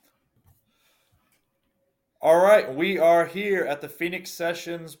All right, we are here at the Phoenix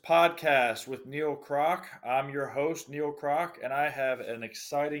Sessions podcast with Neil Kroc. I'm your host, Neil Kroc, and I have an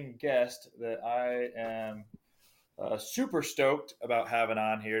exciting guest that I am super stoked about having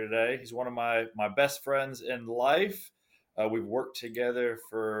on here today. He's one of my best friends in life. We've worked together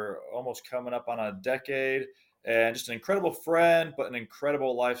for almost coming up on a decade, and just an incredible friend, but an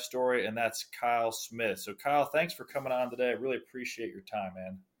incredible life story, and that's Kyle Smith. So, Kyle, thanks for coming on today. I really appreciate your time,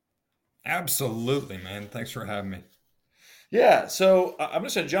 man. Absolutely, man. Thanks for having me. Yeah, so I'm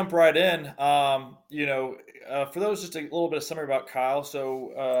just going to jump right in. For those, just a little bit of summary about Kyle.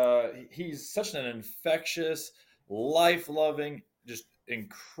 So he's such an infectious, life loving, just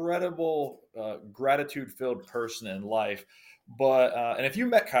incredible, gratitude filled person in life. And if you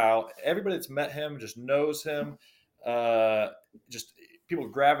met Kyle, everybody that's met him just knows him. Uh, just people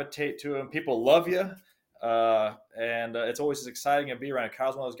gravitate to him, people love you. And It's always as exciting to be around.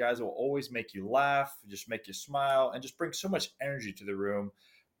 Kyle's one of those guys that will always make you laugh, just make you smile, and just bring so much energy to the room.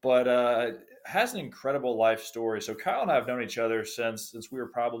 But has an incredible life story. So Kyle and I have known each other since we were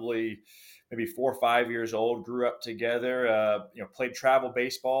probably maybe 4 or 5 years old. Grew up together. Played travel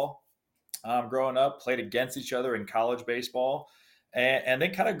baseball growing up. Played against each other in college baseball, and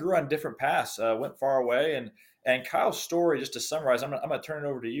then kind of grew on different paths. Went far away, and Kyle's story, just to summarize, I'm gonna turn it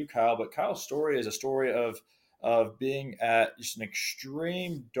over to you, Kyle. But Kyle's story is a story of being at just an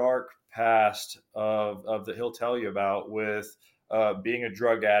extreme dark past of that he'll tell you about with being a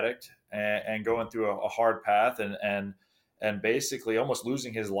drug addict and going through a hard path and basically almost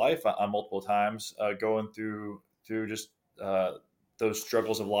losing his life on multiple times, going through just uh, those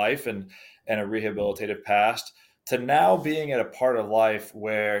struggles of life and a rehabilitative past, to now being at a part of life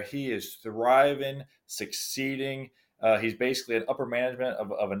where he is thriving, succeeding. He's basically an upper management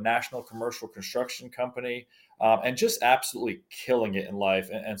of a national commercial construction company, and just absolutely killing it in life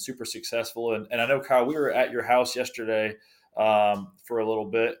and super successful. And I know, Kyle, we were at your house yesterday for a little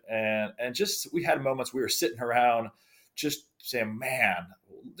bit, and just we had moments we were sitting around just saying, man,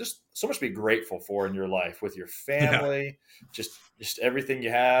 just so much to be grateful for in your life with your Yeah. family, just everything you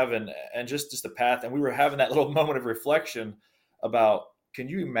have, and just the path. And we were having that little moment of reflection about, can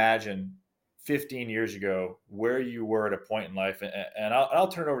you imagine 15 years ago where you were at a point in life? And I'll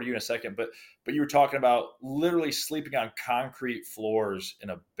turn it over to you in a second, but you were talking about literally sleeping on concrete floors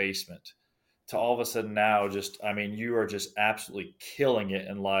in a basement, to all of a sudden now, just, I mean, you are just absolutely killing it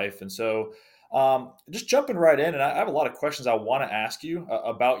in life. And so just jumping right in, and I have a lot of questions I want to ask you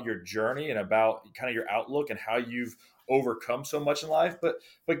about your journey and about kind of your outlook and how you've overcome so much in life. But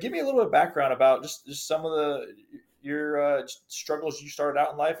give me a little bit of background about just some of the your struggles you started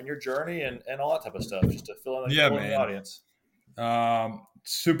out in life and your journey and all that type of stuff, just to Yeah, fill in the man. audience.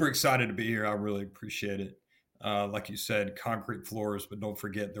 Super excited to be here. I really appreciate it. Like you said, concrete floors, but don't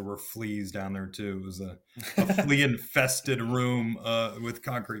forget there were fleas down there too. It was a flea infested room with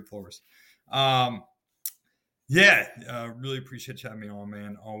concrete floors. Um, yeah, really appreciate you having me on,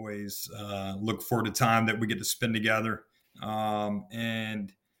 man. Always look forward to time that we get to spend together.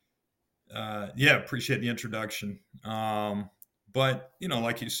 And Yeah, appreciate the introduction. But,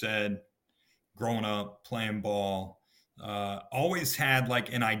 like you said, growing up playing ball, always had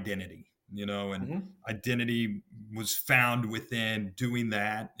like an identity, and Hmm. identity was found within doing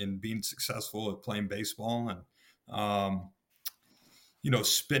that and being successful at playing baseball and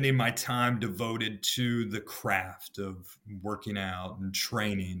spending my time devoted to the craft of working out and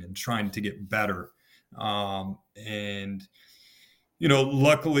training and trying to get better. And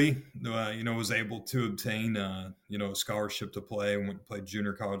luckily, was able to obtain, a scholarship to play. I went to play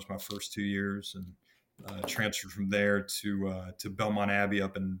junior college my first 2 years and transferred from there to Belmont Abbey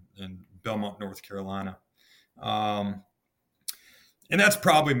up in Belmont, North Carolina. Um, and that's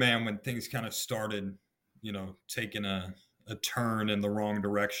probably, man, when things kind of started, taking a turn in the wrong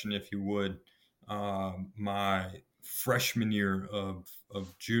direction, if you would. My freshman year of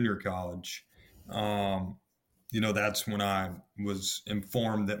junior college, um, that's when I was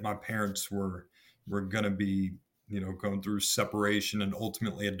informed that my parents were going to be, going through separation and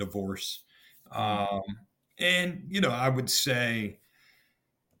ultimately a divorce. Mm. Um, and I would say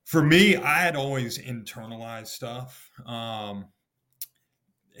for me, I had always internalized stuff.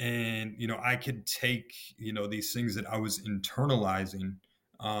 And I could take these things that I was internalizing,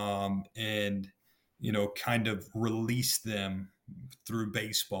 and kind of release them through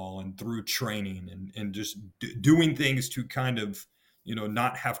baseball and through training and just doing things to kind of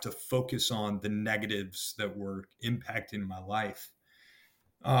not have to focus on the negatives that were impacting my life.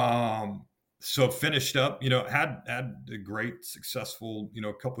 um so finished up, had a great successful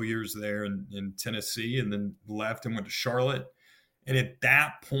couple years there in Tennessee, and then left and went to Charlotte. And at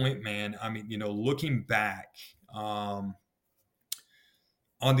that point, man, I mean, looking back, um,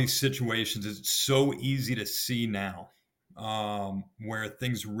 on these situations, it's so easy to see now, where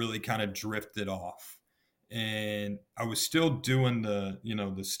things really kind of drifted off. And I was still doing the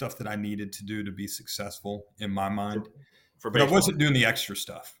stuff that I needed to do to be successful in my for mind, for but I baseball. wasn't doing the extra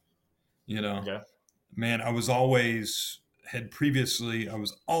stuff. You know, Okay. man, I was always had previously, I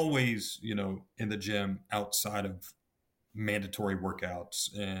was always, in the gym outside of mandatory workouts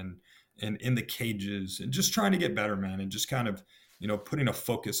and in the cages and just trying to get better, man, and just kind of, putting a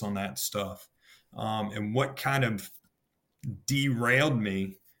focus on that stuff. And what kind of derailed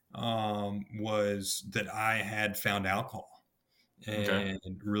me, was that I had found alcohol Okay.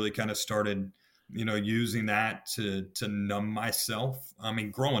 and really kind of started, using that to numb myself. I mean,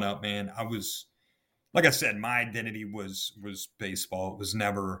 growing up, man, I was, like I said, my identity was baseball. It was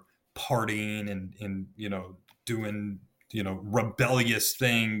never partying and doing rebellious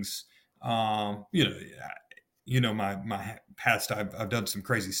things. Um, you know, my past. I've done some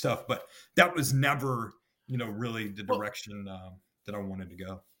crazy stuff, but that was never really the Well, direction that I wanted to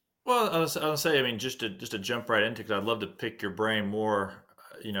go. I was say, I mean, just to jump right into, because I'd love to pick your brain more.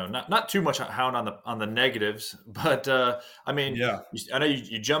 Not too much hound on the negatives, but I mean, Yeah, I know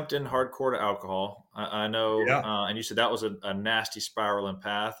you jumped in hardcore to alcohol. I know, yeah. and you said that was a nasty spiraling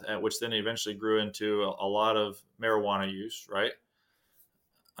path, which then eventually grew into a lot of marijuana use, right?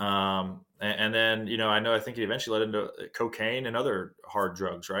 And then I know I think it eventually led into cocaine and other hard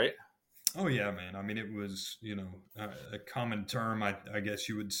drugs, right? Oh yeah, man. I mean, it was a common term. I guess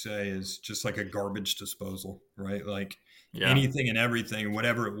you would say is just like a garbage disposal, right? Like Yeah. anything and everything,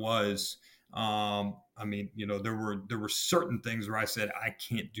 whatever it was. I mean, there were certain things where I said I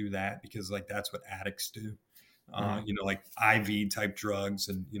can't do that because like that's what addicts do. Hmm. Like IV type drugs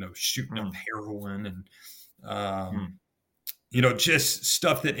and shooting up Mm. heroin and um, Mm. just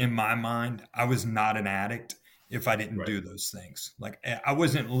stuff that in my mind, I was not an addict if I didn't Right. do those things. Like I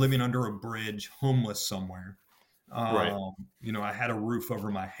wasn't living under a bridge, homeless somewhere. Right. I had a roof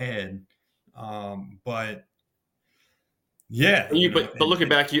over my head. But yeah, But looking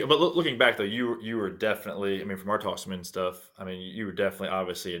back, looking back though, you were definitely. I mean, from our talks and stuff, I mean, you were definitely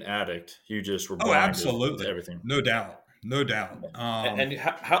obviously an addict. You just were oh, blinded to absolutely. everything. No doubt. No doubt. And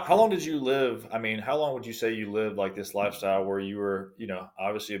how long did you live? I mean, how long would you say you lived like this lifestyle where you were,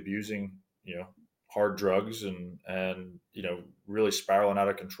 obviously abusing, hard drugs and really spiraling out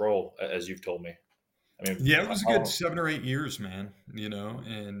of control, as you've told me. I mean, Yeah, it was a how good long? 7 or 8 years, man.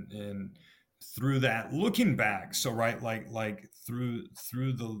 And through that, looking back, so right, like through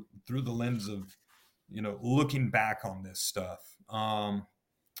the lens of looking back on this stuff,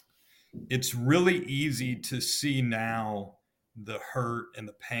 it's really easy to see now the hurt and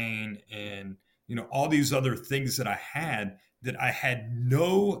the pain and all these other things that I had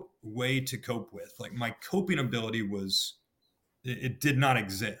no way to cope with. Like my coping ability was it did not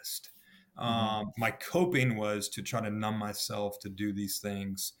exist. Hmm. My coping was to try to numb myself to do these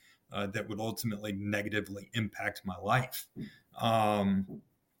things that would ultimately negatively impact my life. Um,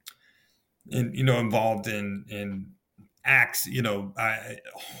 and involved in acts,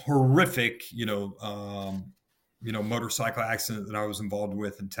 horrific, motorcycle accident that I was involved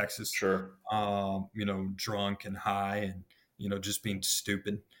with in Texas. Sure. Drunk and high, and just being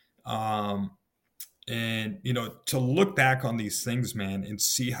stupid. Um, and to look back on these things, man, and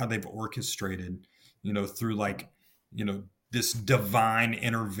see how they've orchestrated, through like, this divine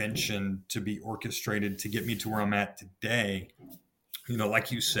intervention to be orchestrated to get me to where I'm at today.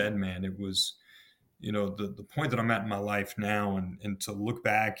 Like you said, man, it was the point that I'm at in my life now, and to look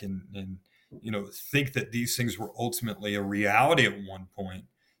back and think that these things were ultimately a reality at one point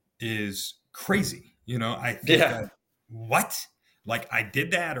is crazy. I think Yeah. that what, like I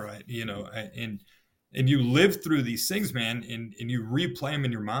did that, or and you live through these things, man, and you replay them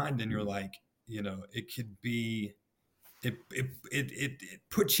in your mind, and you're like, it could be. It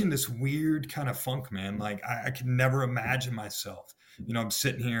puts you in this weird kind of funk, man. Like I could never imagine myself. I'm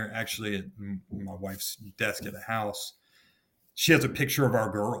sitting here actually at my wife's desk at the house. She has a picture of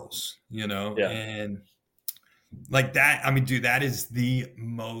our girls, Yeah. and like that. I mean, dude, that is the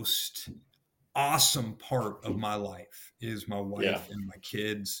most awesome part of my life is my Yeah. wife and my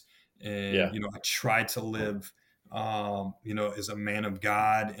kids. And Yeah. I try to live, as a man of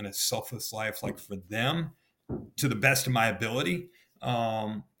God and a selfless life, like for them, to the best of my ability.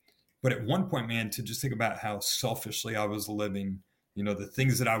 Um, but at one point, man, to just think about how selfishly I was living, the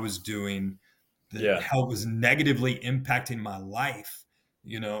things that I was doing, Yeah. how it was negatively impacting my life.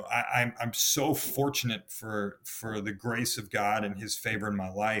 I'm so fortunate for the grace of God and His favor in my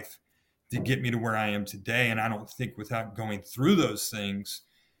life to get me to where I am today. And I don't think without going through those things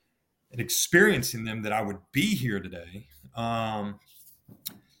and experiencing them that I would be here today.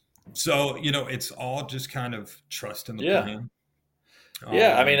 So, it's all just kind of trust in the Yeah. plan.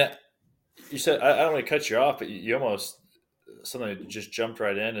 Yeah. I mean, Um, you said, I don't want to cut you off, but you almost, something that just jumped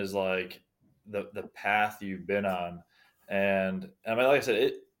right in is like the path you've been on. And I mean, like I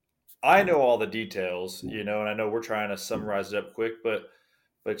said, I know all the details, and I know we're trying to summarize it up quick,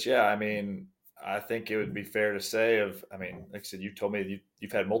 but yeah, I mean, I think it would be fair to say I mean, like I said, you told me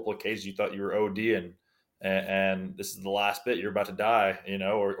you've had multiple occasions you thought you were ODing, and this is the last bit, you're about to die,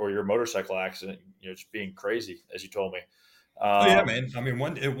 or your motorcycle accident, just being crazy, as you told me. oh yeah, Um, man. I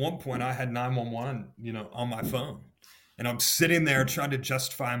mean, at one point I had 911, on my phone. And I'm sitting there trying to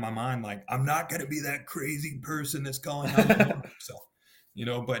justify in my mind, like, I'm not going to be that crazy person that's calling 911. So,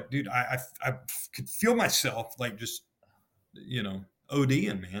 but dude, I could feel myself like just,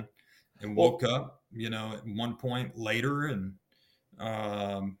 ODing, man, and woke well, up, at one point later and,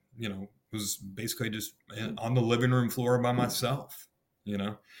 was basically just on the living room floor by myself,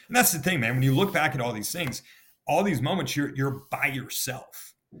 and that's the thing, man. When you look back at all these things, all these moments, you're by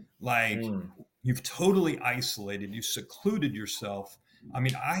yourself, like mm, you've totally isolated, you secluded yourself. I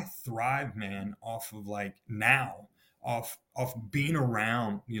mean, I thrive, man, off of like now, off being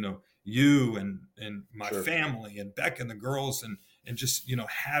around, you and my sure, family and Beck and the girls and just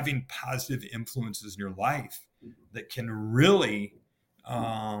having positive influences in your life that can really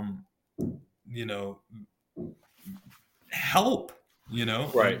um, you know, help,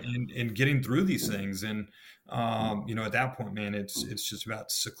 right. in getting through these things. And, at that point, man, it's just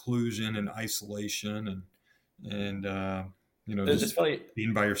about seclusion and isolation and It's just funny.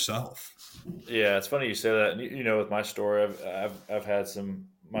 being by yourself. Yeah, it's funny you say that. And with my story, I've had some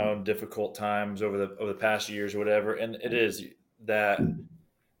my own difficult times over the past years or whatever, and it is that,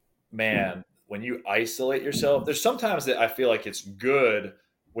 man, when you isolate yourself, there's sometimes that I feel like it's good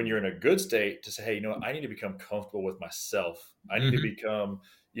when you're in a good state to say, hey, what? I need to become comfortable with myself. I need to Hmm. become,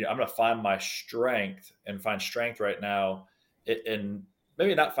 I'm going to find my strength and find strength right now in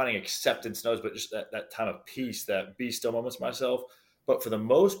maybe not finding acceptance knows, but just that time of peace, that be still moments myself. But for the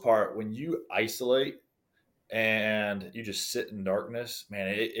most part, when you isolate and you just sit in darkness,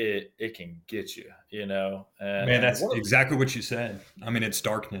 man, it can get you, Man, and that's one of exactly what you said. I mean, it's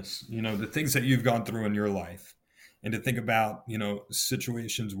darkness, the things that you've gone through in your life, and to think about,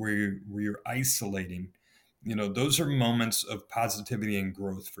 situations where you're isolating, those are moments of positivity and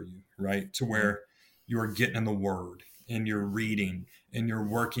growth for you, right? To Mhm. where you are getting in the word and you're reading and you're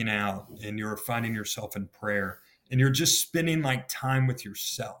working out and you're finding yourself in prayer and you're just spending like time with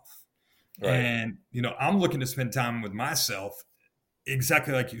yourself. Right. And, I'm looking to spend time with myself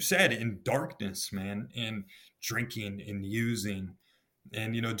exactly like you said, in darkness, man, and drinking and using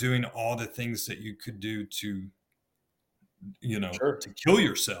and doing all the things that you could do to Sure. to kill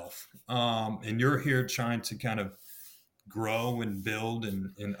yourself. And you're here trying to kind of grow and build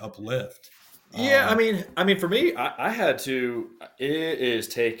and uplift. Yeah, I um mean, I mean, for me, I had to. It is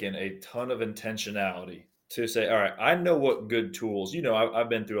taking a ton of intentionality to say, all right, I know what good tools. I've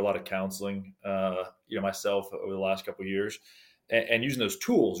been through a lot of counseling, myself over the last couple of years, and using those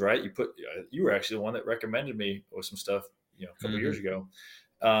tools. Right, you were actually the one that recommended me with some stuff, a couple of years mhm. ago.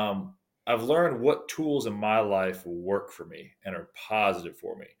 Um, I've learned what tools in my life work for me and are positive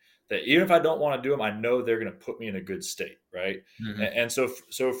for me. That even if I don't want to do them, I know they're going to put me in a good state. Right, Mhm. and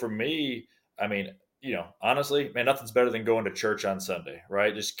so for me. I mean, honestly, man, nothing's better than going to church on Sunday,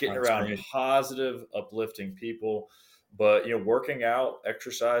 right? Just getting That's around great. positive, uplifting people. But, working out,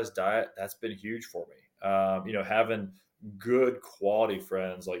 exercise, diet, that's been huge for me. Having good quality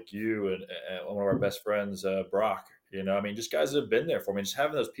friends like you and one of our best friends, Brock, I mean, just guys that have been there for me, just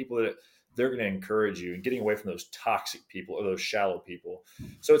having those people that they're going to encourage you and getting away from those toxic people or those shallow people.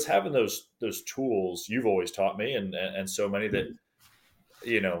 So it's having those tools you've always taught me and so many that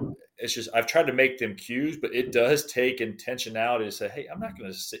it's just I've tried to make them cues, but it does take intentionality to say, hey, I'm not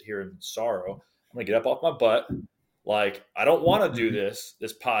going to sit here in sorrow. I'm going to get up off my butt. Like, I don't want to do Mhm.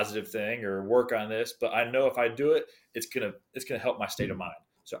 this positive thing or work on this, but I know if I do it, it's gonna help my state of mind.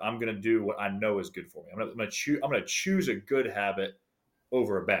 So I'm gonna do what I know is good for me. I'm gonna choose a good habit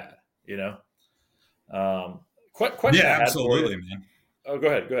over a bad. You know. Question I Yeah, had for you. absolutely, man. Oh, go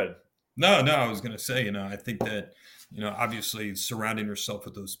ahead. Go ahead. No, I was going to say, I think that, obviously surrounding yourself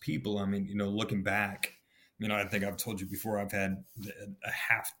with those people. I mean, looking back, I think I've told you before, I've had a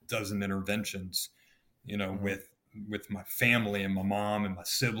half dozen interventions, Mhm. with my family and my mom and my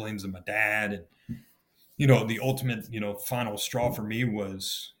siblings and my dad. And, the ultimate, final straw for me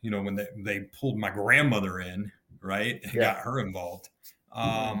was, when they pulled my grandmother in, right, and Yeah. got her involved.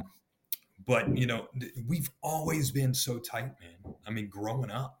 Mm. Um, But we've always been so tight, man. I mean,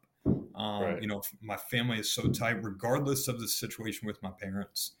 growing up, Right. my family is so tight, regardless of the situation with my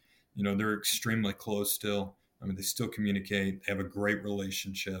parents. They're extremely close still. I mean, they still communicate. They have a great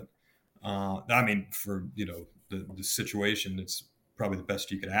relationship. I mean, for the situation, it's probably the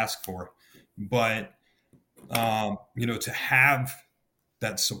best you could ask for. But to have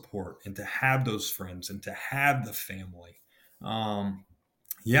that support and to have those friends and to have the family, um,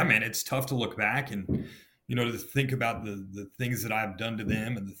 yeah, man, it's tough to look back and to think about the things that I've done to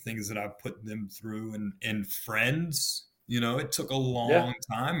them and the things that I've put them through and friends. It took a Yeah. long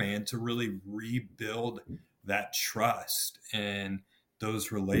time, man, to really rebuild that trust and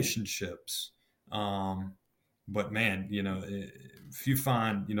those relationships. Um, but man, if you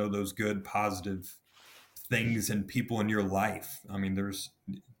find those good positive things and people in your life, I mean, there's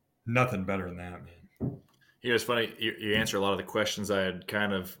nothing better than that, man. It's funny. You answer a lot of the questions I had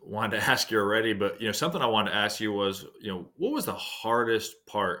kind of wanted to ask you already, but something I wanted to ask you was, what was the hardest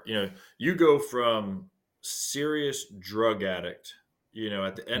part? You go from serious drug addict,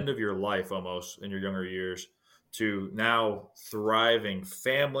 at the end of your life almost in your younger years, to now thriving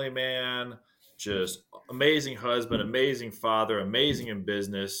family man, just amazing husband, amazing father, amazing in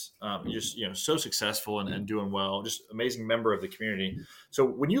business, just so successful and doing well, just amazing member of the community. So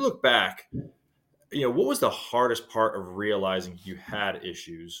when you look back, what was the hardest part of realizing you had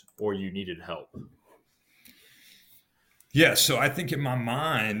issues or you needed help? Yeah, so I think in my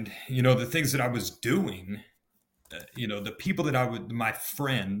mind, the things that I was doing, the people that my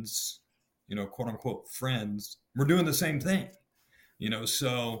friends, quote unquote friends, were doing the same thing.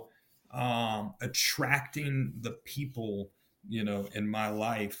 So attracting the people, in my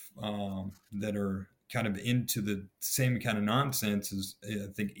life that are kind of into the same kind of nonsense is, I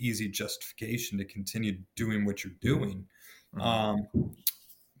think, easy justification to continue doing what you're doing. Hmm. Um,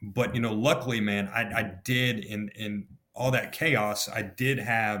 but luckily, man, I did in all that chaos, I did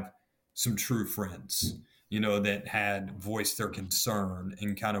have some true friends, that had voiced their concern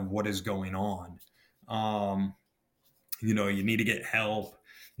and kind of what is going on. Um, you need to get help.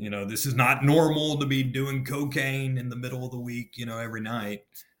 This is not normal to be doing cocaine in the middle of the week, every night,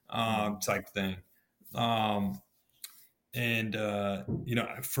 Hmm. type thing. Um, and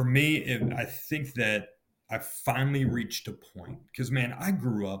for me, I think that I finally reached a point because, man, I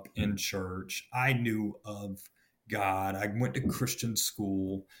grew up in church. I knew of God. I went to Christian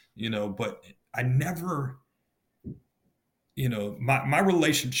school, but I never, my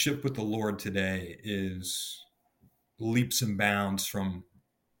relationship with the Lord today is leaps and bounds from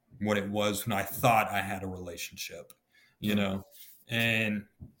what it was when I thought I had a relationship, you Hmm. know, and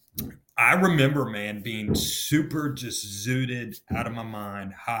I remember, man, being super just zooted out of my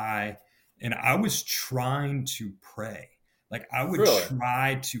mind, high, and I was trying to pray. Like I would Really?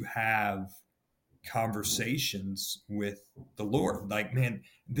 try to have conversations with the Lord. Like, man,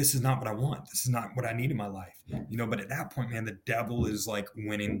 this is not what I want. This is not what I need in my life. But at that point, man, the devil is like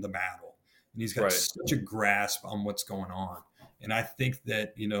winning the battle. And he's got Right. such a grasp on what's going on. And I think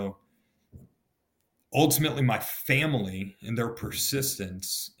that, ultimately my family and their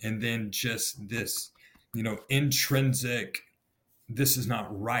persistence and then just this intrinsic, this is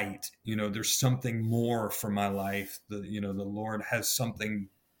not right, there's something more for my life, the Lord has something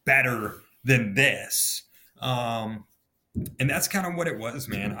better than this. um and that's kind of what it was,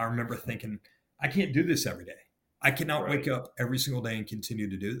 man. I remember thinking, I can't do this every day. I cannot Right. wake up every single day and continue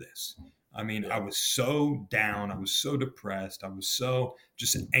to do this. I mean, I Yeah. was so down. I was so depressed. I was so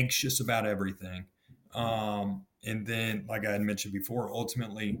just anxious about everything. And then, like I had mentioned before,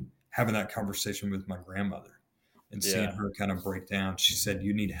 ultimately having that conversation with my grandmother and seeing Yeah. her kind of break down. She said,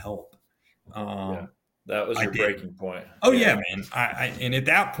 "You need help." Yeah. Um, That was I your did. breaking point. Oh yeah, Yeah. man. And at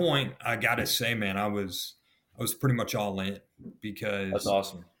that point, I gotta say, man, I was pretty much all in That's because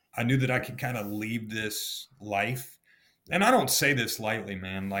awesome. I knew that I could kind of leave this life. And I don't say this lightly,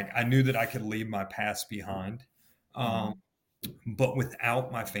 man. Like I knew that I could leave my past behind. Um, Hmm. but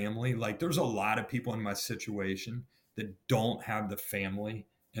without my family, like there's a lot of people in my situation that don't have the family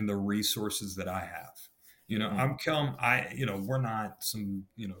and the resources that I have. Hmm. we're not some,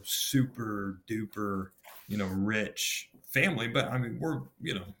 super duper, rich family, but I mean,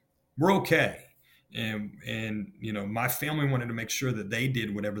 we're okay. And my family wanted to make sure that they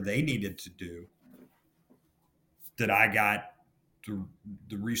did whatever they needed to do, that I got the,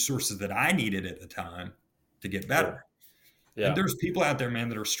 the resources that I needed at the time to get Sure. better. And Yeah. there's people out there, man,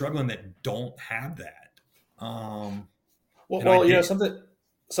 that are struggling that don't have that. Um, Well, and I did.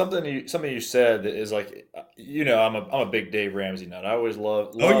 something you said that is like, I'm a big Dave Ramsey nut. I always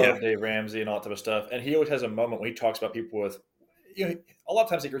love Oh yeah. love Dave Ramsey and all that type of stuff. And he always has a moment when he talks about people with, a lot of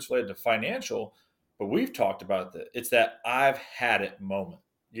times it gets related to financial, but we've talked about that. It's that I've had it moment,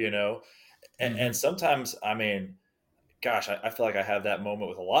 you know, and Hmm. sometimes, I mean, gosh, I feel like I have that moment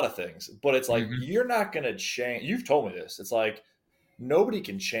with a lot of things, but it's like, Hmm. you're not going to change. You've told me this. It's like, nobody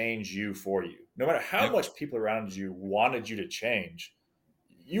can change you for you. No matter how Yep. much people around you wanted you to change,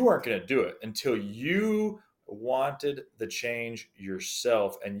 you weren't going to do it until you wanted the change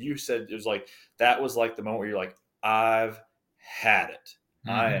yourself. And you said it was like, that was like the moment where you're like, I've had it.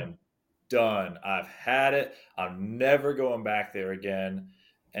 I Hmm. am done. I've had it. I'm never going back there again.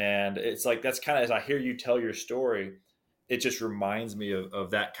 And it's like, that's kind of, as I hear you tell your story, it just reminds me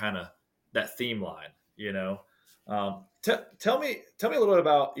of that kind of, that theme line, you know? Tell me a little bit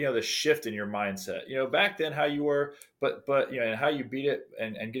about, the shift in your mindset, back then, how you were, but and how you beat it,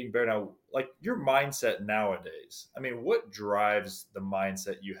 and getting better now, like your mindset nowadays. I mean, what drives the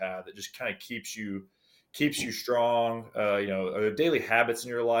mindset you have that just kind of keeps you strong? Are there daily habits in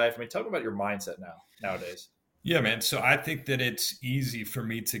your life? I mean, talk about your mindset nowadays. Yeah, man. So I think that it's easy for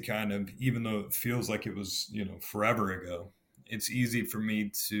me to kind of, even though it feels like it was, forever ago, it's easy for me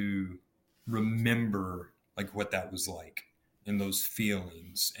to remember like what that was like and those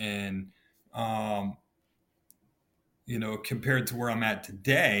feelings. And, um, compared to where I'm at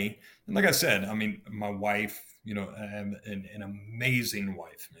today, and like I said, I mean, my wife, I have an amazing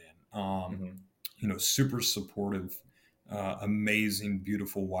wife, man. Hmm. Super supportive, amazing,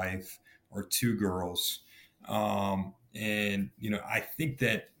 beautiful wife, or two girls. And, I think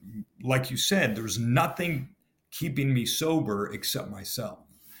that, like you said, there's nothing keeping me sober except myself.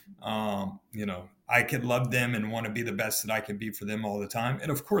 I could love them and want to be the best that I can be for them all the time.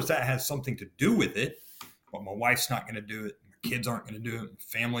 And of course, that has something to do with it, but my wife's not going to do it. My kids aren't going to do it. My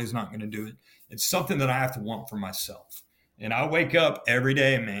family's not going to do it. It's something that I have to want for myself. And I wake up every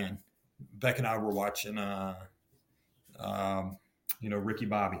day, man. Beck and I were watching, um, Ricky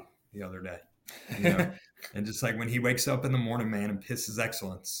Bobby the other day, you know, and just like when he wakes up in the morning, man, and pisses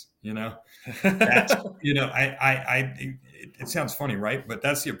excellence, that's, it sounds funny, right? But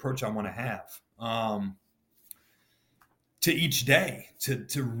that's the approach I want to have. To each day,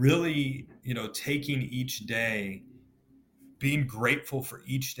 to really, taking each day, being grateful for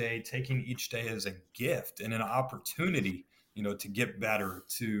each day, taking each day as a gift and an opportunity, to get better,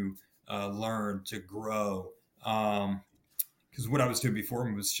 to learn, to grow. Because what I was doing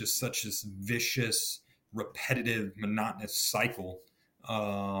before was just such this vicious, repetitive, monotonous cycle,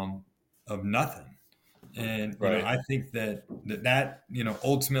 of nothing. And Right. I think that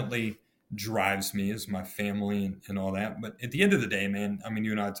ultimately drives me is my family and all that. But at the end of the day, man, I mean,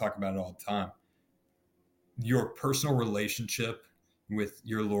 you and I talk about it all the time. Your personal relationship with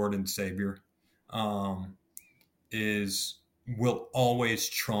your Lord and Savior, um, is will always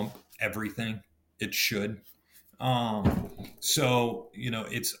trump everything. It should. So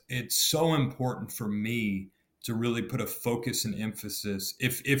it's so important for me to really put a focus and emphasis.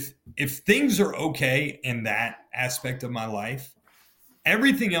 If things are okay in that aspect of my life,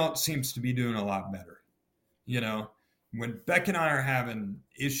 everything else seems to be doing a lot better. You know, when Beck and I are having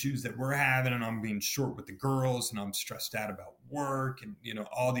issues that we're having, and I'm being short with the girls, and I'm stressed out about work, and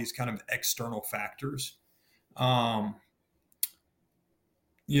all these kind of external factors. Um,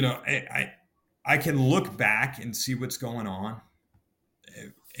 you know, I can look back and see what's going on,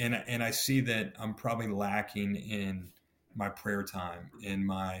 and I see that I'm probably lacking in my prayer time, in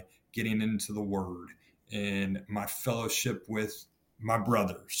my getting into the Word, in my fellowship with my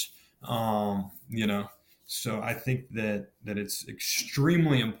brothers. So I think that it's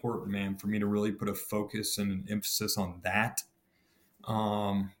extremely important, man, for me to really put a focus and an emphasis on that.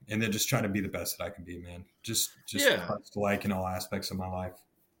 And then just try to be the best that I can be, man. Just Yeah. Christ like in all aspects of my life.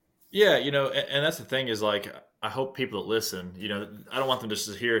 Yeah, and that's the thing, is like, I hope people that listen, I don't want them just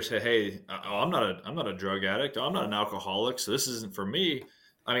to hear say, "Hey, I'm not a drug addict. I'm not an alcoholic, so this isn't for me."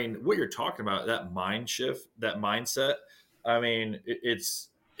 I mean, what you're talking about, that mind shift, that mindset. I mean, it's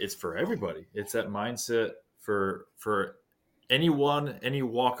for everybody. It's that mindset for anyone, any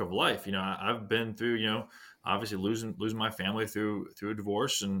walk of life. I've been through, obviously losing my family through a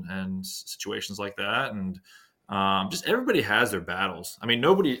divorce, and situations like that, and just everybody has their battles. I mean,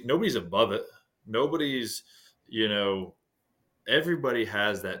 nobody's above it. Nobody's, you know, everybody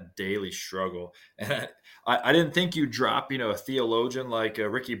has that daily struggle. And I didn't think you'd drop, a theologian like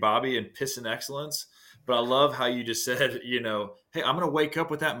Ricky Bobby and piss in excellence. But I love how you just said, hey, I'm going to wake up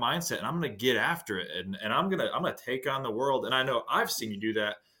with that mindset, and I'm going to get after it, and I'm going to take on the world. And I know I've seen you do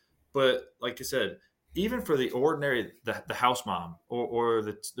that. But like I said, even for the ordinary, the house mom, or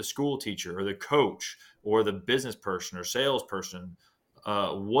the school teacher, or the coach, or the business person or salesperson,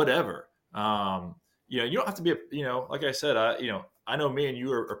 whatever, you don't have to be like I said, I know me and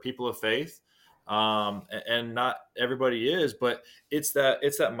you are people of faith, and not everybody is, but it's that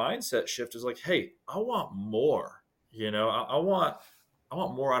mindset shift is like, hey, I want more. I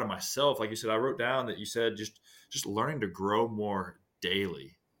want more out of myself. Like you said, I wrote down that you said just learning to grow more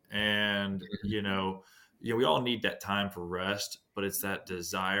daily, and we all need that time for rest, but it's that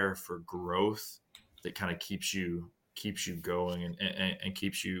desire for growth that kind of keeps you going, and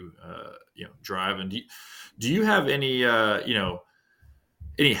keeps you driving. Do you have any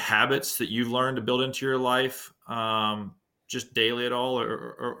habits that you've learned to build into your life, just daily at all,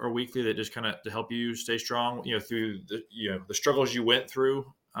 or weekly, that just kind of to help you stay strong, through the struggles you went through,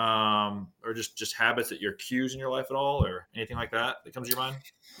 or just habits that you're cues in your life at all, or anything like that comes to your mind?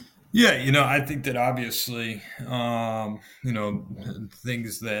 Yeah, I think that obviously,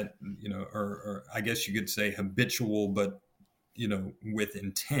 things that, are, I guess you could say habitual, but, with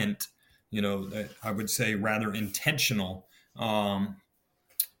intent, I would say rather intentional, are,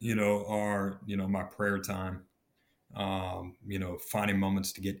 my prayer time, finding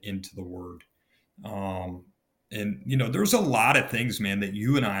moments to get into the word. Um, and, there's a lot of things, man, that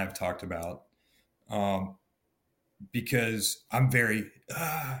you and I have talked about. Um, because I'm very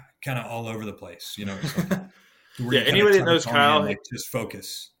kind of all over the place. It's like where Yeah, you kind of anybody that try to knows tell me in, Kyle, like, just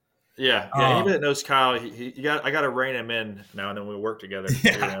focus. yeah, anybody Um, that knows Kyle, I got to rein him in now, and then we work together.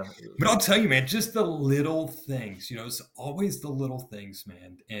 yeah, but I'll tell you, man, just the little things. It's always the little things,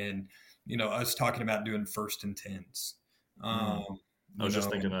 man. And us talking about doing first and tens, Mm, um, I was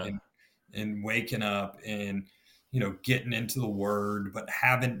just thinking and that. and waking up and getting into the word, but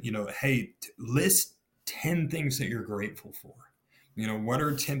having hey, list 10 things that you're grateful for. What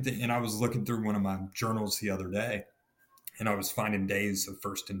are 10 things? And I was looking through one of my journals the other day, and I was finding days of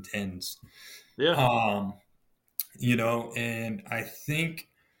first and tens. Yeah, Um, and I think,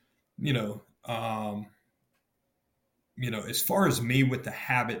 you know, um, as far as me with the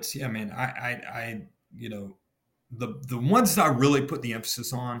habits, yeah, man, you know, the ones that I really put the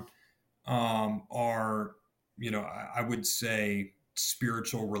emphasis on, are, I would say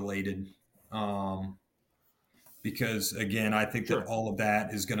spiritual related. Um, because again, I think that sure, all of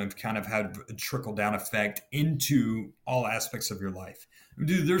that is going to kind of have a trickle down effect into all aspects of your life.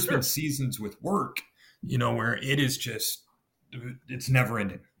 Dude, there's been sure, seasons with work, where it is just, it's never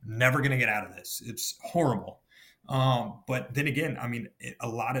ending, never going to get out of this. It's horrible. But then again, I mean, a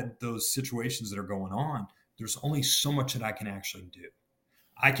lot of those situations that are going on, there's only so much that I can actually do.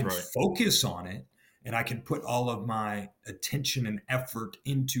 I can right, focus on it, and I can put all of my attention and effort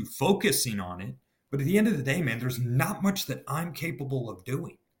into focusing on it. But at the end of the day, man, there's not much that I'm capable of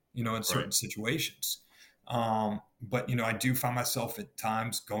doing, in right, certain situations. But, I do find myself at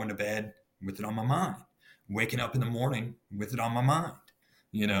times going to bed with it on my mind, waking up in the morning with it on my mind,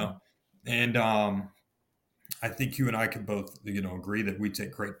 you hmm know. And I think you and I could both, agree that we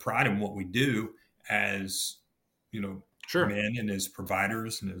take great pride in what we do as, sure, men and as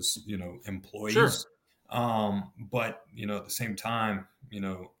providers and as, sure, employees. But, at the same time,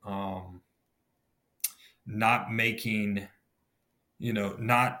 not making,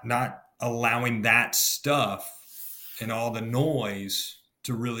 not allowing that stuff and all the noise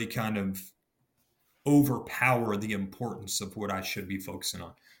to really kind of overpower the importance of what I should be focusing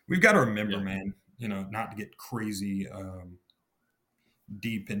on. We've got to remember, yeah, man, not to get crazy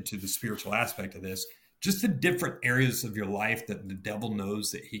deep into the spiritual aspect of this, just the different areas of your life that the devil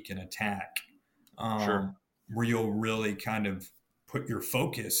knows that he can attack, sure, where you'll really kind of put your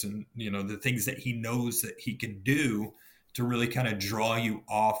focus and, the things that he knows that he can do to really kind of draw you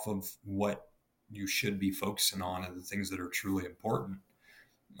off of what you should be focusing on and the things that are truly important.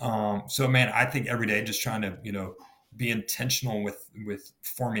 So man, I think every day just trying to, be intentional with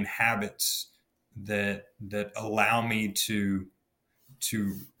forming habits that allow me to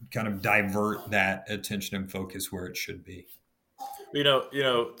kind of divert that attention and focus where it should be.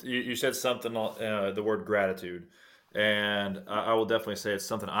 you said something, the word gratitude, and I will definitely say it's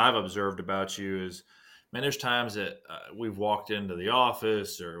something I've observed about you is, man, there's times that we've walked into the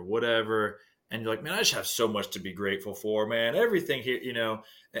office or whatever, and you're like, man, I just have so much to be grateful for, man. Everything here,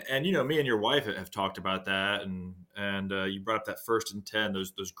 and me and your wife have talked about that, and you brought up that first and 10,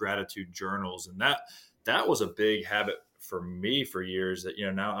 those gratitude journals, and that was a big habit for me for years. That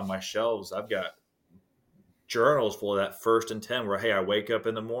now on my shelves I've got journals full of that first and 10, where hey, I wake up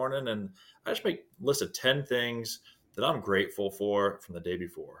in the morning and I just make a list of 10 things that I'm grateful for from the day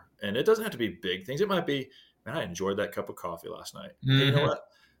before. And it doesn't have to be big things. It might be, man, I enjoyed that cup of coffee last night. Hey, you know Mm-hmm. what,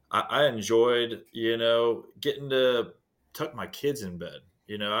 I enjoyed getting to tuck my kids in bed.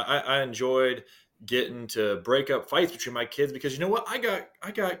 I enjoyed getting to break up fights between my kids because you know what? I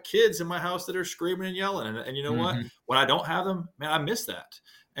got kids in my house that are screaming and yelling. And you know what? Hmm. When I don't have them, man, I miss that.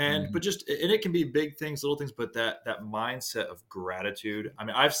 And Hmm. but just and it can be big things, little things, but that mindset of gratitude. I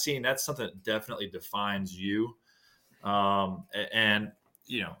mean, I've seen that's something that definitely defines you. And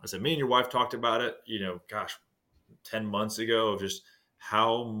I said, me and your wife talked about it, gosh, 10 months ago of just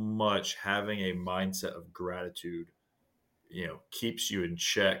how much having a mindset of gratitude, keeps you in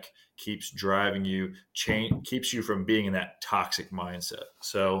check, keeps driving you, keeps you from being in that toxic mindset.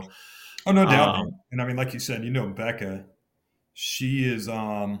 So, Oh, no doubt, man. um, And I mean, like you said, Becca, she is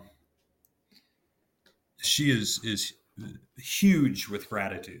huge with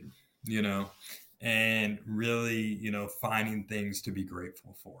gratitude, you know, and really, finding things to be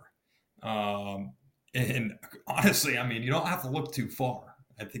grateful for. And honestly, I mean, you don't have to look too far.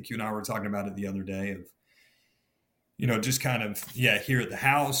 I think you and I were talking about it the other day of, just kind of, yeah, here at the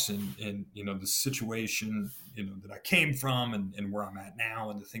house and the situation, that I came from and where I'm at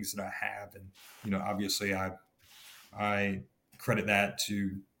now and the things that I have. And, obviously I credit that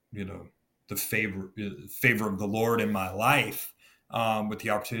to, the favor of the Lord in my life, with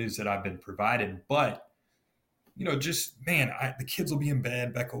the opportunities that I've been provided. But, just, man, the kids will be in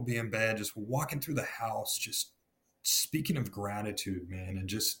bed, Becca will be in bed, just walking through the house, just speaking of gratitude, man. And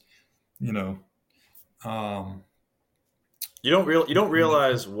just, you know, um, you don't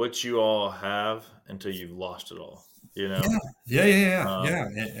realize what you all have until you've lost it all, yeah, yeah. um,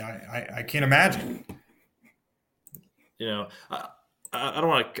 I can't imagine. you know, I, I don't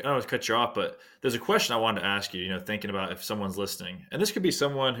want to cut you off, but there's a question I wanted to ask you, thinking about if someone's listening, and this could be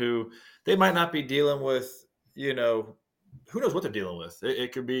someone who they might not be dealing with, you know, who knows what they're dealing with.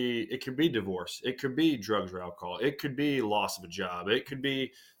 It could be divorce. It could be drugs or alcohol. It could be loss of a job. It could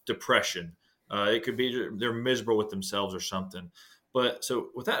be depression. It could be they're miserable with themselves or something. But so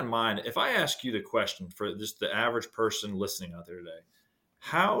with that in mind, if I ask you the question for just the average person listening out there today,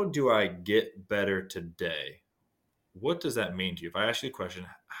 how do I get better today? What does that mean to you? If I ask you the question,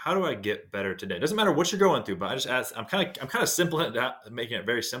 how do I get better today? It doesn't matter what you're going through, but I just ask. I'm kind of simple at that, making it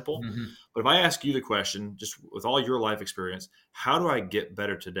very simple. Mhm. But if I ask you the question, just with all your life experience, how do I get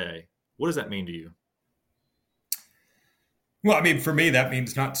better today? What does that mean to you? Well, I mean, for me, that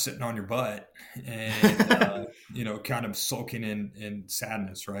means not sitting on your butt and, kind of sulking in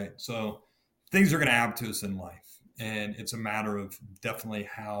sadness, right? So things are going to happen to us in life. And it's a matter of definitely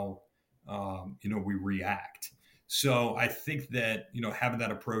how, we react. So I think that, having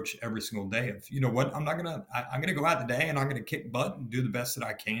that approach every single day of, you know what, I'm going to go out today and I'm going to kick butt and do the best that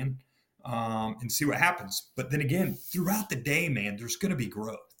I can, and see what happens. But then again, throughout the day, man, there's going to be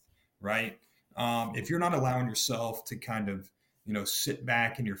growth, right? If you're not allowing yourself to kind of, sit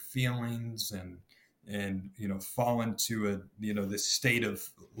back in your feelings and fall into a, this state of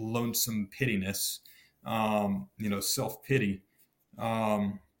lonesome pittiness, self-pity.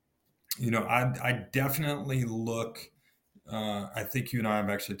 um, I definitely look, I think you and I have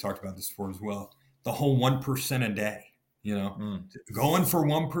actually talked about this before as well, the whole 1% a day, you know Mm. going for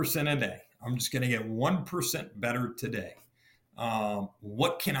 1% a day. I'm just going to get 1% better today.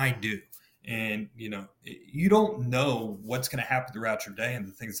 What can I do? And you don't know what's going to happen throughout your day and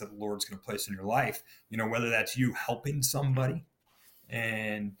the things that the Lord's going to place in your life, whether that's you helping somebody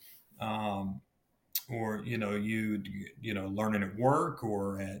and, or learning at work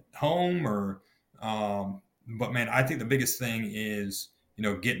or at home, or but man, I think the biggest thing is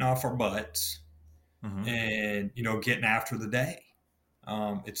getting off our butts Hmm. and getting after the day.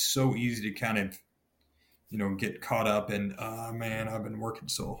 It's so easy to kind of get caught up in, oh man, I've been working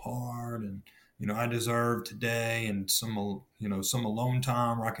so hard and I deserve today and some alone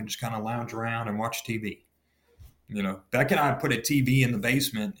time where I can just kind of lounge around and watch TV. Beck and I put a TV in the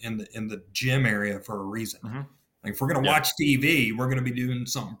basement in the gym area for a reason. Hmm. Like, if we're gonna Yeah. watch TV, we're gonna be doing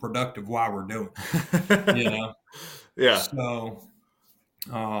something productive while we're doing it. You know. Yeah. So,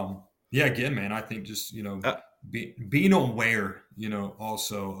 yeah, again, man, I think just Uh, being aware,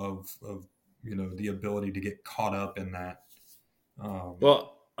 also of the ability to get caught up in that. Um,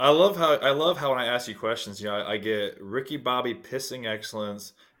 well, I love how when I ask you questions, I get Ricky Bobby pissing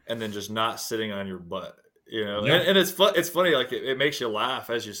excellence, and then just not sitting on your butt. yeah, And it's funny, like it makes you laugh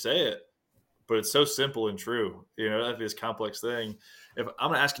as you say it, but it's so simple and true. That'd be this complex thing. If I'm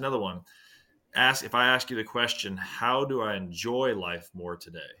gonna ask another one, if I ask you the question, how do I enjoy life more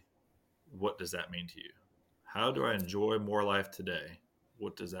today? What does that mean to you? How do I enjoy more life today?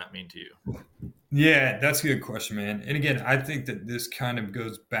 What does that mean to you? yeah, that's a good question, man. And again, I think that this kind of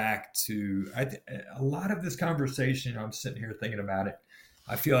goes back to a lot of this conversation. I'm sitting here thinking about it.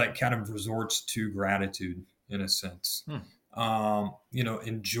 I feel like kind of resorts to gratitude in a sense. Hmm.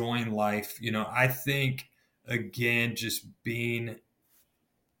 enjoying life. I think, again, just being,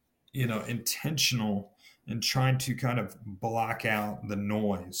 intentional and trying to kind of block out the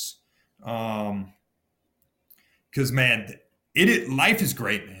noise. Um, because man, life is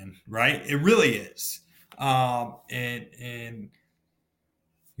great, man. Right? It really is. And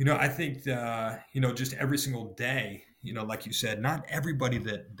I think just every single day, like you said, not everybody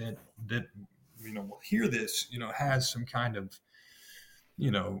that will hear this, has some kind of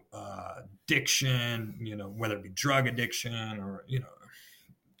addiction, whether it be drug addiction or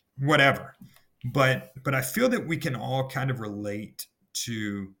whatever. But I feel that we can all kind of relate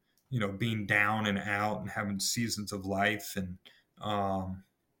to being down and out and having seasons of life and um,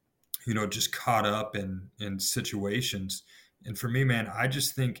 just caught up in situations. And for me, man, I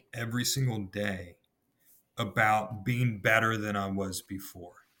just think every single day about being better than I was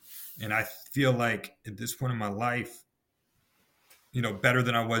before. And I feel like at this point in my life, better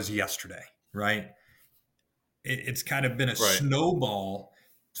than I was yesterday, right? It's kind of been a Right. snowball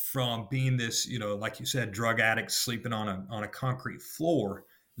from being this, like you said, drug addict sleeping on a concrete floor,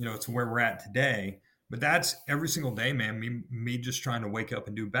 to where we're at today. But that's every single day, man. Me just trying to wake up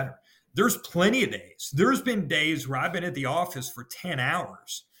and do better. There's plenty of days. There's been days where I've been at the office for 10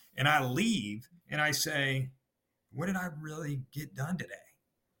 hours and I leave and I say, what did I really get done today?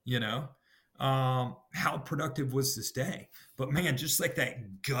 You know, how productive was this day? But man, just like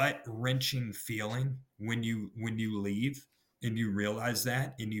that gut wrenching feeling when you leave and you realize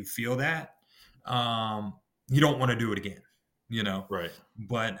that and you feel that, you don't want to do it again. You know, Right.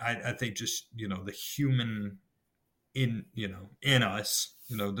 but I think just the human in us,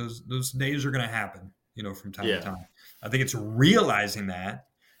 those days are going to happen. From time to Yeah. time. I think it's realizing that,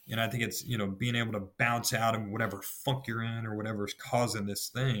 and I think it's being able to bounce out of whatever funk you're in or whatever's causing this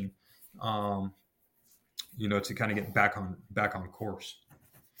thing, um, to kind of get back on course.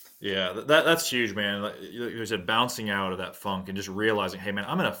 Yeah, that's huge, man. Like you said, bouncing out of that funk and just realizing, hey, man,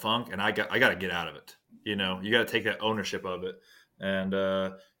 I'm in a funk, and I got to get out of it. You got to take that ownership of it. And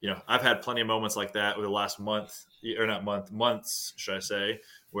I've had plenty of moments like that over the last month, or not months, should I say,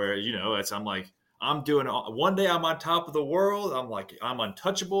 where I'm like, I'm doing one day I'm on top of the world. I'm like, I'm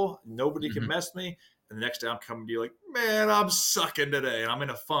untouchable. Nobody can Hmm. mess me. And the next day I'm coming to you like, man, I'm sucking today, and I'm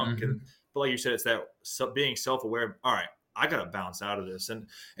in a funk. And Hmm. but like you said, it's that being self aware. All right, I got to bounce out of this. And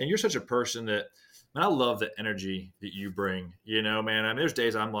you're such a person that, man, I love the energy that you bring, man. I mean, there's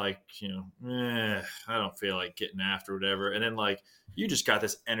days I'm like, I don't feel like getting after whatever. And then like, you just got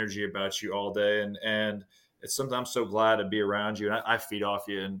this energy about you all day. And it's something I'm so glad to be around you. And I feed off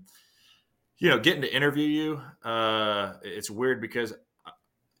you. And, getting to interview you, it's weird because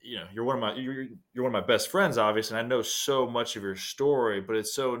you're one of my best friends, obviously, and I know so much of your story. But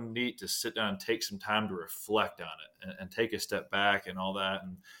it's so neat to sit down and take some time to reflect on it and take a step back and all that.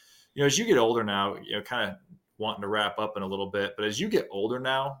 And as you get older now, kind of wanting to wrap up in a little bit, but as you get older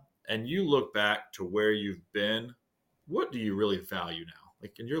now and you look back to where you've been, what do you really value now?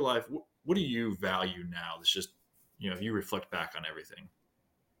 Like in your life, what do you value now? That's just if you reflect back on everything.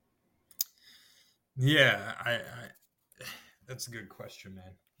 Yeah, that's a good question,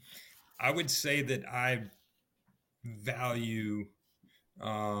 man. I would say that I value,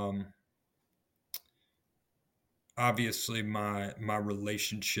 um, obviously, my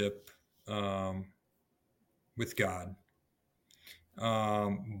relationship, um, with God.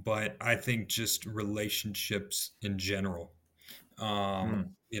 But I think just relationships in general,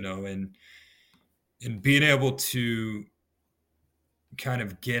 Mm, and being able to kind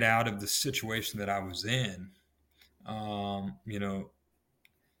of get out of the situation that I was in. Um, you know,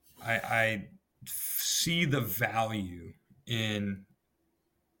 I see the value in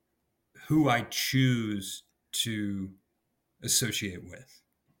who I choose to associate with.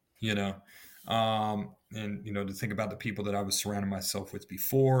 You know, and to think about the people that I was surrounding myself with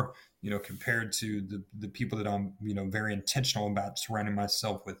before, compared to the people that I'm very intentional about surrounding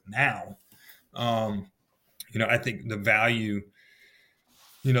myself with now. um I think the value,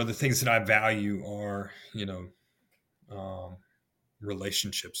 the things that I value are, um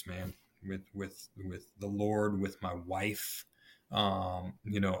relationships, man, with the Lord, with my wife,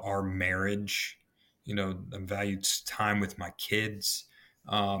 our marriage, I valued time with my kids.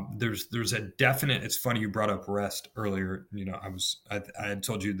 There's a definite. It's funny you brought up rest earlier. I had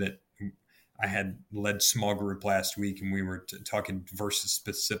told you that I had led small group last week, and we were talking verses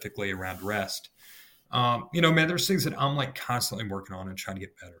specifically around rest. Man, there's things that I'm like constantly working on and trying to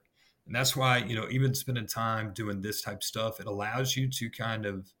get better. And that's why, even spending time doing this type of stuff, it allows you to kind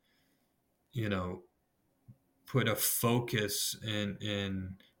of, you know, put a focus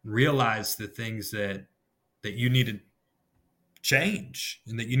and realize the things that you needed, change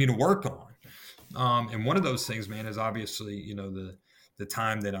and that you need to work on. And one of those things, man, is obviously, the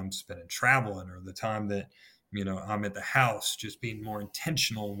time that I'm spending traveling, or the time that, I'm at the house, just being more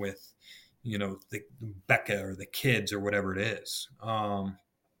intentional with, the Becca or the kids or whatever it is.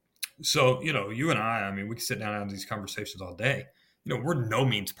 So, you and I mean, we can sit down and have these conversations all day. We're no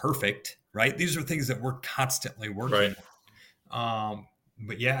means perfect, right? These are things that we're constantly working Right. on.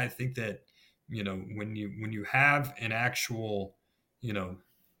 But yeah, I think that, when you have an actual,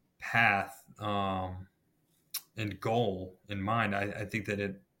 path, and goal in mind, I think that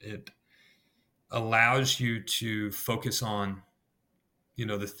it allows you to focus on,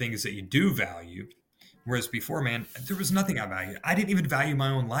 the things that you do value. Whereas before, man, there was nothing I valued. I didn't even value my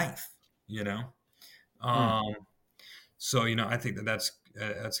own life, you know? Mm. Um, so, I think that's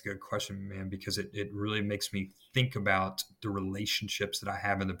a good question, man, because it really makes me think about the relationships that I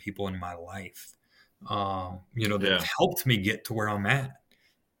have and the people in my life, that have Yeah. helped me get to where I'm at.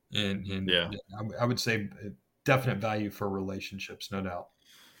 And Yeah. I would say definite value for relationships, no doubt.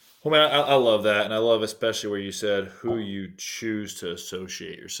 Well, man, I love that, and I love especially where you said who you choose to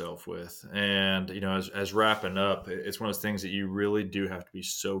associate yourself with. And as wrapping up, it's one of those things that you really do have to be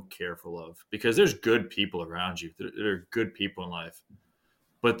so careful of, because there's good people around you. There are good people in life,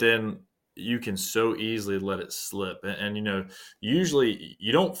 but then you can so easily let it slip. And usually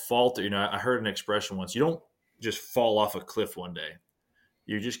you don't falter. I heard an expression once: you don't just fall off a cliff one day.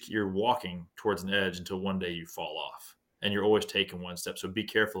 You're walking towards an edge until one day you fall off, and you're always taking one step. So be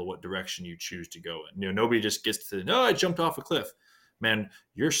careful of what direction you choose to go in. Nobody just gets to, no, I jumped off a cliff. Man,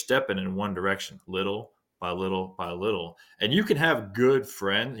 you're stepping in one direction, little by little by little. And you can have good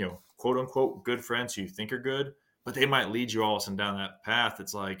friends, quote unquote good friends who you think are good, but they might lead you all of a sudden down that path.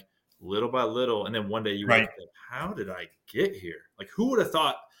 It's like little by little, and then one day you wake Right. up, how did I get here? Like, who would have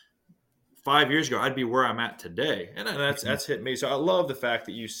thought 5 years ago I'd be where I'm at today? And that's hit me. So I love the fact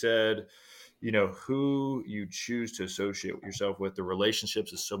that you said, who you choose to associate yourself with. The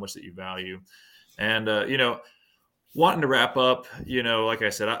relationships is so much that you value. And wanting to wrap up, like I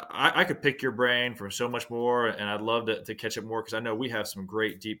said, I could pick your brain for so much more, and I'd love to catch up more, because I know we have some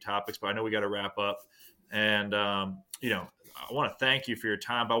great deep topics, but I know we got to wrap up. And I want to thank you for your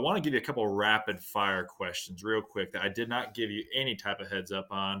time, but I want to give you a couple of rapid fire questions real quick that I did not give you any type of heads up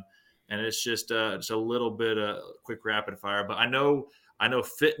on. And it's just a little bit of quick rapid fire. But I know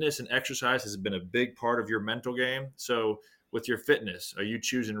fitness and exercise has been a big part of your mental game. So with your fitness, are you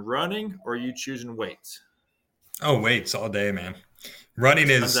choosing running or are you choosing weights? Oh, weights all day, man. Running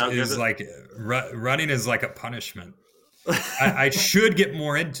Sun's is out is good. like running is like a punishment. I should get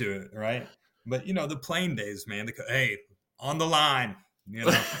more into it, right? But the playing days, man. Hey, on the line,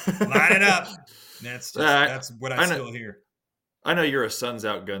 line it up. I, That's what I I know. still hear. I know you're a sun's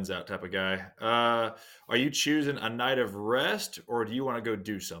out, guns out type of guy. Are you choosing a night of rest, or do you want to go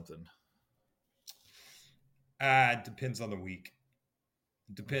do something? It depends on the week.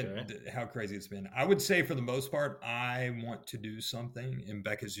 Okay. Depend how crazy it's been. I would say for the most part, I want to do something, and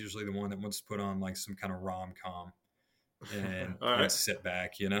Becca's usually the one that wants to put on like some kind of rom com and All right. sit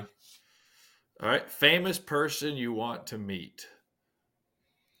back. All right. Famous person you want to meet.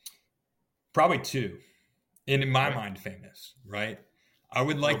 Probably two. And in my Okay. mind, famous, right? I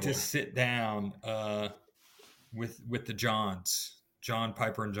would Oh like to boy. sit down with the Johns, John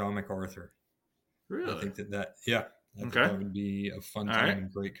Piper and John MacArthur. I Really? think that yeah, I think Okay. that would be a fun All time right.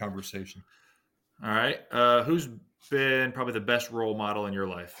 and great conversation. All right. Who's been probably the best role model in your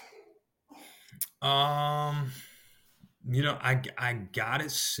life? Um, I gotta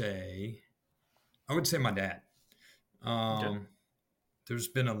say, I would say my dad. Okay. Um, there's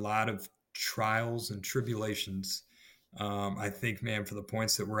been a lot of trials and tribulations. I think, man, for the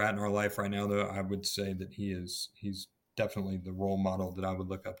points that we're at in our life right now, though, I would say that he's definitely the role model that I would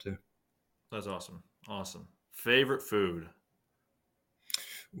look up to. That's awesome. Awesome. Favorite food?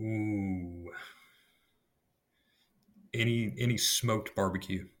 Ooh, any smoked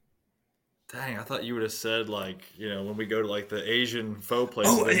barbecue. Dang, I thought you would have said, like, when we go to like the Asian pho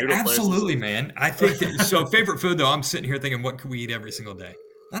places, Oh, the noodle places. absolutely, man. I think that, so. Favorite food, though, I'm sitting here thinking, what could we eat every single day?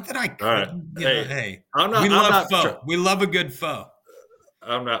 Not that I All right. couldn't, Hey, Hey, I'm we not. I'm love not. pho. We love a good pho.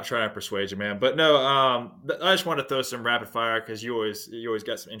 I'm not trying to persuade you, man. But no, I just wanted to throw some rapid fire because you always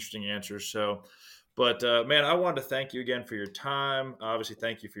got some interesting answers. So, but man, I wanted to thank you again for your time. Obviously,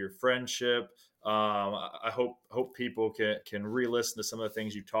 thank you for your friendship. I hope people can re-listen to some of the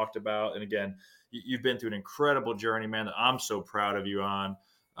things you talked about. And again, you've been through an incredible journey, man. That I'm so proud of you on.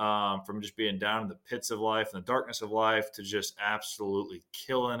 From just being down in the pits of life and the darkness of life to just absolutely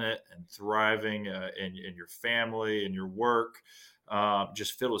killing it and thriving in your family and your work.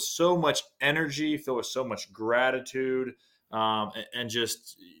 Just filled with so much energy, filled with so much gratitude. and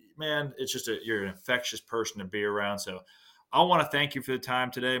just, man, it's just you're an infectious person to be around. So I want to thank you for the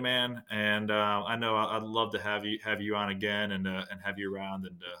time today, man. And I know I'd love to have you on again and have you around.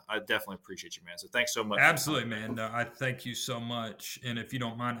 And I definitely appreciate you, man. So thanks so much for your time Absolutely, today. man. No, I thank you so much. And if you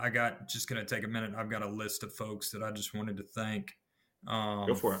don't mind, I got just going to take a minute. I've got a list of folks that I just wanted to thank.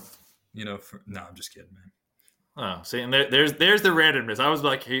 Go for it. No, I'm just kidding, man. Oh, see, and there's the randomness. I was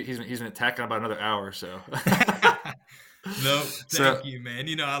like, he's been attacking about another hour. So, No, thank so you, man.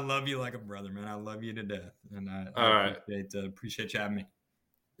 I love you like a brother, man. I love you to death, and I all right, appreciate you having me.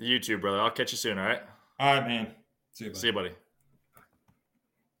 you too, brother. I'll catch you soon. All right, All right, man. See you, see buddy. you, buddy.